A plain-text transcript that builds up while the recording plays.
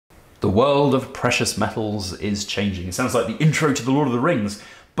The world of precious metals is changing. It sounds like the intro to The Lord of the Rings,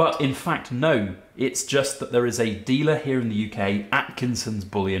 but in fact, no. It's just that there is a dealer here in the UK, Atkinsons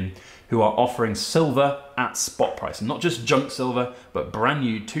Bullion, who are offering silver at spot price. And not just junk silver, but brand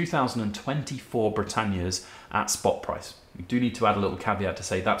new 2024 Britannias at spot price. We do need to add a little caveat to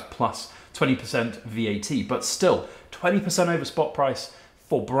say that's plus 20% VAT, but still, 20% over spot price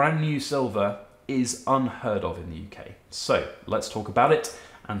for brand new silver is unheard of in the UK. So let's talk about it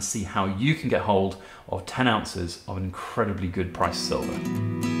and see how you can get hold of 10 ounces of incredibly good priced silver.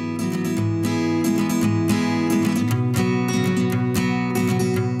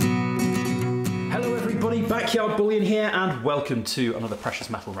 Hello everybody, Backyard Bullion here, and welcome to another Precious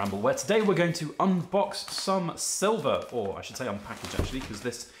Metal Ramble, where today we're going to unbox some silver, or I should say unpackage actually, because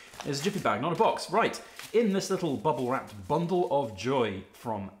this is a jiffy bag, not a box. Right, in this little bubble wrapped bundle of joy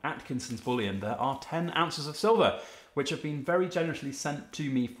from Atkinsons Bullion, there are 10 ounces of silver, which have been very generously sent to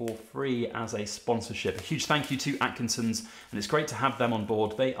me for free as a sponsorship. A huge thank you to Atkinsons, and it's great to have them on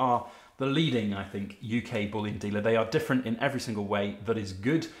board. They are the leading, I think, UK bullion dealer. They are different in every single way that is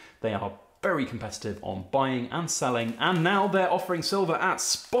good. They are very competitive on buying and selling, and now they're offering silver at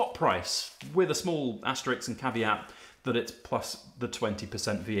spot price with a small asterisk and caveat that it's plus the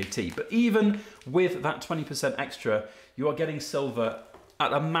 20% VAT. But even with that 20% extra, you are getting silver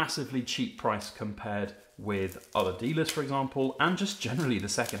at a massively cheap price compared with other dealers, for example, and just generally the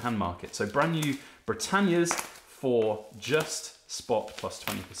second-hand market. So brand new Britannias for just spot plus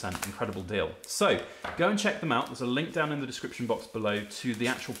 20%, incredible deal. So go and check them out. There's a link down in the description box below to the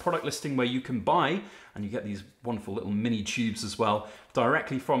actual product listing where you can buy, and you get these wonderful little mini tubes as well,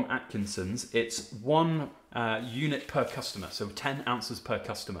 directly from Atkinsons. It's one unit per customer, so 10 ounces per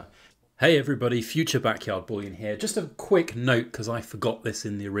customer. Hey everybody, Future Backyard Bullion here. Just a quick note, because I forgot this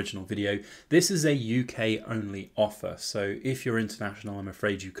in the original video. This is a UK only offer, so if you're international, I'm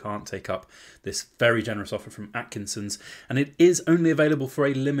afraid you can't take up this very generous offer from Atkinsons, and it is only available for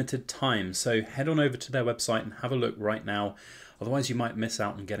a limited time, so head on over to their website and have a look right now. Otherwise you might miss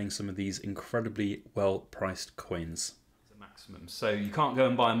out on getting some of these incredibly well-priced coins. It's a maximum, so you can't go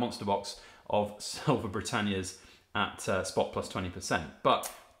and buy a monster box of silver Britannias at spot plus 20%,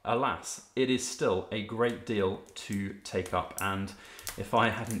 but alas, it is still a great deal to take up, and if I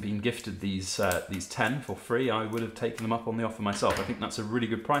hadn't been gifted these 10 for free, I would have taken them up on the offer myself. I think that's a really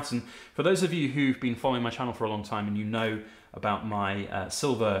good price, and for those of you who've been following my channel for a long time and you know about my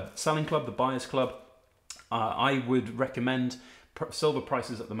silver selling club, the Buyers Club, I would recommend silver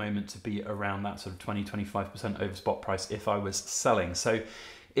prices at the moment to be around that sort of 20-25% over spot price if I was selling. So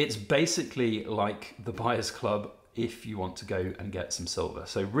it's basically like the Buyers Club if you want to go and get some silver.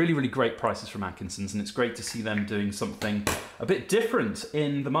 So really, really great prices from Atkinsons, and it's great to see them doing something a bit different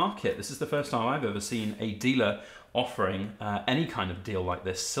in the market. This is the first time I've ever seen a dealer offering any kind of deal like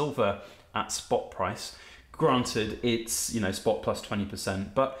this, silver at spot price. Granted, it's, you know, spot plus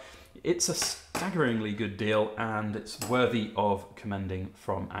 20%, but it's a staggeringly good deal, and it's worthy of commending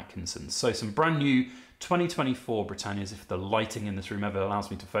from Atkinsons. So some brand new 2024 Britannias, if the lighting in this room ever allows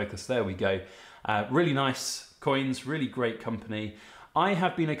me to focus. There we go. Really nice coins, really great company. I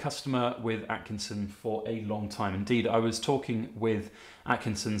have been a customer with Atkinson for a long time. Indeed, I was talking with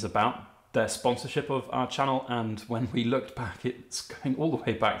Atkinsons about their sponsorship of our channel, and when we looked back, it's going all the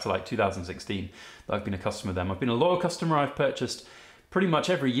way back to like 2016 that I've been a customer of them. I've been a loyal customer. I've purchased pretty much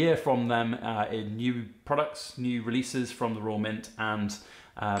every year from them in new products, new releases from the Raw Mint, and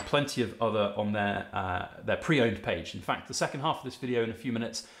plenty of other on their pre-owned page. In fact, the second half of this video in a few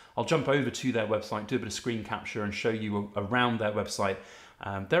minutes, I'll jump over to their website, do a bit of screen capture and show you around their website.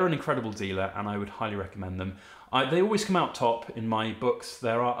 They're an incredible dealer, and I would highly recommend them. They always come out top in my books.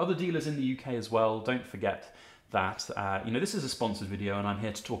 There are other dealers in the UK as well, don't forget that. You know, this is a sponsored video and I'm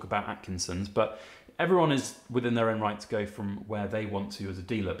here to talk about Atkinsons, but everyone is within their own right to go from where they want to as a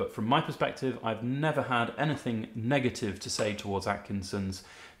dealer. But from my perspective, I've never had anything negative to say towards Atkinsons.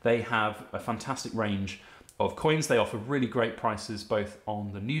 They have a fantastic range of coins. They offer really great prices both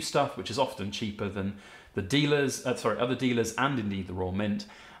on the new stuff, which is often cheaper than the dealers, other dealers, and indeed the Raw Mint,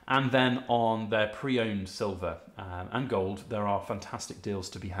 and then on their pre-owned silver and gold, there are fantastic deals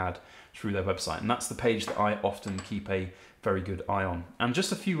to be had through their website, and that's the page that I often keep a very good eye on. And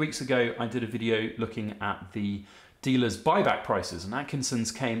just a few weeks ago, I did a video looking at the dealers' buyback prices, and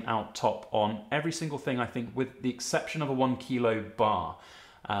Atkinsons came out top on every single thing, I think, with the exception of a 1 kilo bar.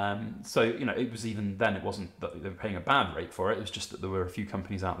 So, you know, it was even then, it wasn't that they were paying a bad rate for it, it was just that there were a few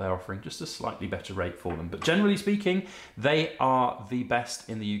companies out there offering just a slightly better rate for them. But generally speaking, they are the best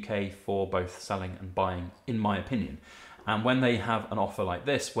in the UK for both selling and buying, in my opinion. And when they have an offer like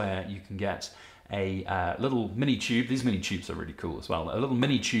this, where you can get a little mini tube. These mini tubes are really cool as well. A little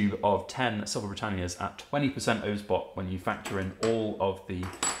mini tube of 10 Silver Britannias at 20% overspot when you factor in all of the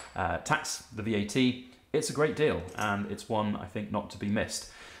tax, the VAT. It's a great deal, and it's one I think not to be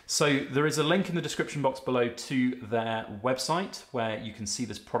missed. So there is a link in the description box below to their website where you can see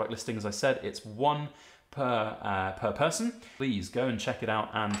this product listing. As I said, it's one per person. Please go and check it out,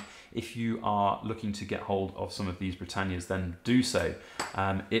 and if you are looking to get hold of some of these Britannias, then do so.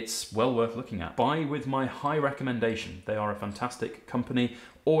 It's well worth looking at. Buy with my high recommendation. They are a fantastic company,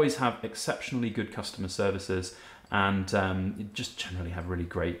 always have exceptionally good customer services, and just generally have really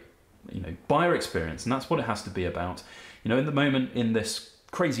great, buyer experience, and that's what it has to be about. In the moment, in this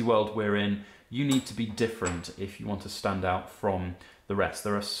crazy world we're in, you need to be different if you want to stand out from the rest.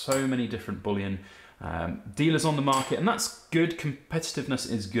 There are so many different bullion dealers on the market, and that's good.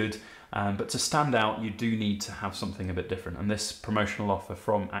 Competitiveness is good, but to stand out, you do need to have something a bit different, and this promotional offer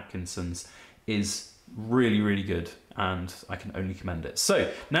from Atkinsons is really, really good, and I can only commend it.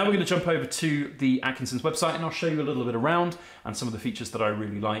 So now we're going to jump over to the Atkinsons website, and I'll show you a little bit around and some of the features that I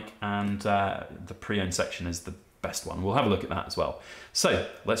really like, and the pre-owned section is the best one. We'll have a look at that as well. So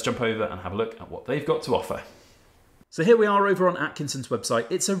let's jump over and have a look at what they've got to offer. So here we are over on Atkinsons website.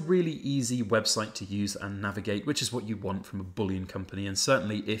 It's a really easy website to use and navigate, which is what you want from a bullion company. And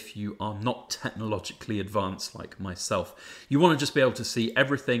certainly if you are not technologically advanced like myself, you want to just be able to see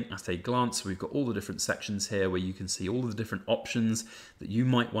everything at a glance. We've got all the different sections here where you can see all of the different options that you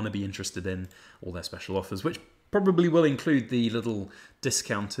might want to be interested in, all their special offers, which probably will include the little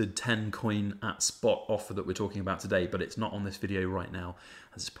discounted 10 coin at spot offer that we're talking about today, but it's not on this video right now,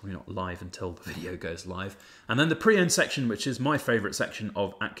 as it's probably not live until the video goes live. And then the pre-owned section, which is my favorite section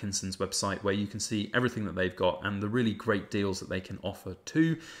of Atkinsons website, where you can see everything that they've got and the really great deals that they can offer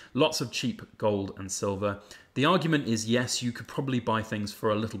too. Lots of cheap gold and silver. The argument is, yes, you could probably buy things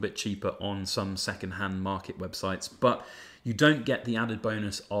for a little bit cheaper on some second-hand market websites, but you don't get the added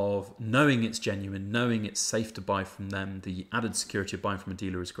bonus of knowing it's genuine, knowing it's safe to buy from them. The added security of buying from a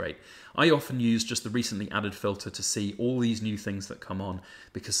dealer is great. I often use just the recently added filter to see all these new things that come on,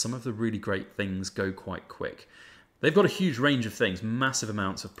 because some of the really great things go quite quick. They've got a huge range of things, massive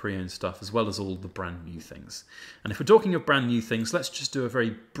amounts of pre-owned stuff, as well as all the brand new things. And if we're talking of brand new things, let's just do a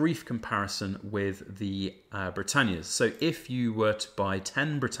very brief comparison with the Britannias. So if you were to buy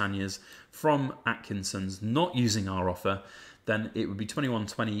 10 Britannias from Atkinsons, not using our offer, then it would be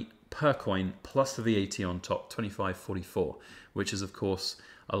 $21.20 per coin plus the VAT on top, $25.44, which is of course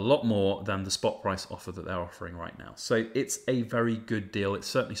a lot more than the spot price offer that they're offering right now. So it's a very good deal. It's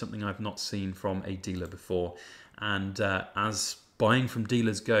certainly something I've not seen from a dealer before. And as buying from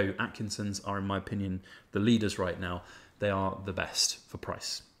dealers go, Atkinsons are, in my opinion, the leaders right now. They are the best for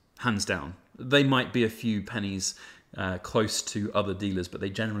price, hands down. They might be a few pennies close to other dealers, but they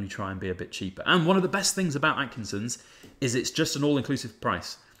generally try and be a bit cheaper. And one of the best things about Atkinsons is it's just an all-inclusive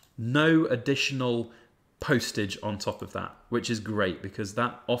price. No additional postage on top of that, which is great, because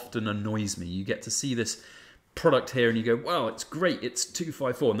that often annoys me. You get to see this product here and you go, wow, it's great, it's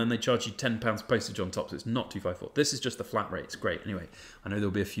 $254, and then they charge you £10 postage on top, so it's not $254. This is just the flat rate. It's great. Anyway, I know there'll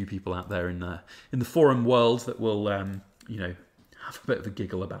be a few people out there in the forum world that will have a bit of a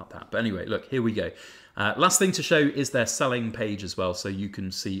giggle about that. But anyway, look, here we go. Last thing to show is their selling page as well, so you can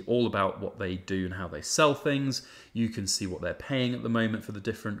see all about what they do and how they sell things. You can see what they're paying at the moment for the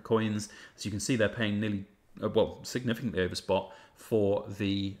different coins. As you can see, they're paying nearly, significantly over spot for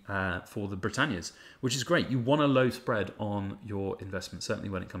the Britannias, which is great. You want a low spread on your investment, certainly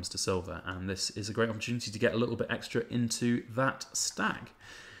when it comes to silver, and this is a great opportunity to get a little bit extra into that stag.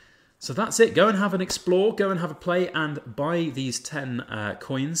 So that's it. Go and have an explore, go and have a play, and buy these 10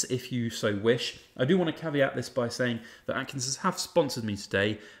 coins if you so wish. I do want to caveat this by saying that Atkinsons have sponsored me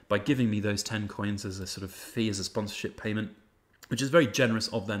today by giving me those 10 coins as a sort of fee, as a sponsorship payment, which is very generous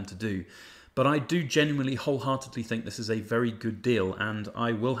of them to do. But I do genuinely, wholeheartedly think this is a very good deal, and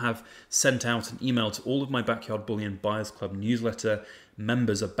I will have sent out an email to all of my Backyard Bullion Buyers Club newsletter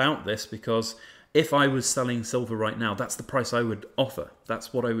members about this, because if I was selling silver right now, that's the price I would offer.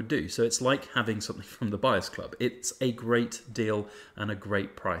 That's what I would do. So it's like having something from the Buyers Club. It's a great deal and a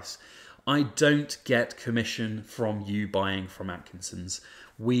great price. I don't get commission from you buying from Atkinsons.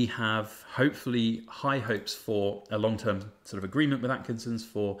 We have hopefully high hopes for a long-term sort of agreement with Atkinsons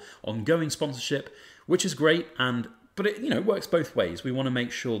for ongoing sponsorship, which is great. But it works both ways. We want to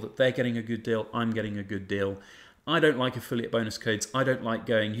make sure that they're getting a good deal, I'm getting a good deal. I don't like affiliate bonus codes. I don't like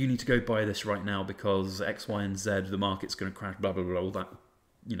going, you need to go buy this right now because X, Y, and Z, the market's going to crash, blah, blah, blah, all that.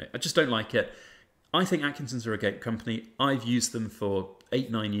 I just don't like it. I think Atkinsons are a great company. I've used them for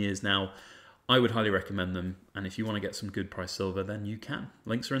 8-9 years now. I would highly recommend them, and if you want to get some good price silver, then you can.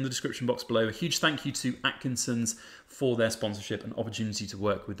 Links are in the description box below. A huge thank you to Atkinsons for their sponsorship and opportunity to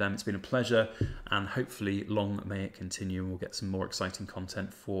work with them. It's been a pleasure, and hopefully long may it continue, and we'll get some more exciting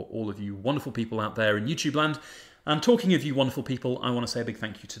content for all of you wonderful people out there in YouTube land. And talking of you wonderful people, I want to say a big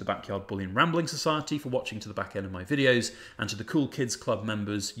thank you to the Backyard Bullion Rambling Society for watching to the back end of my videos, and to the Cool Kids Club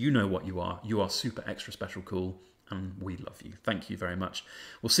members. You know what you are. You are super extra special cool, and we love you. Thank you very much.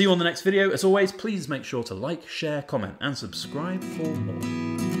 We'll see you on the next video. As always, please make sure to like, share, comment, and subscribe for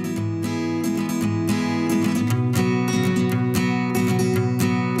more.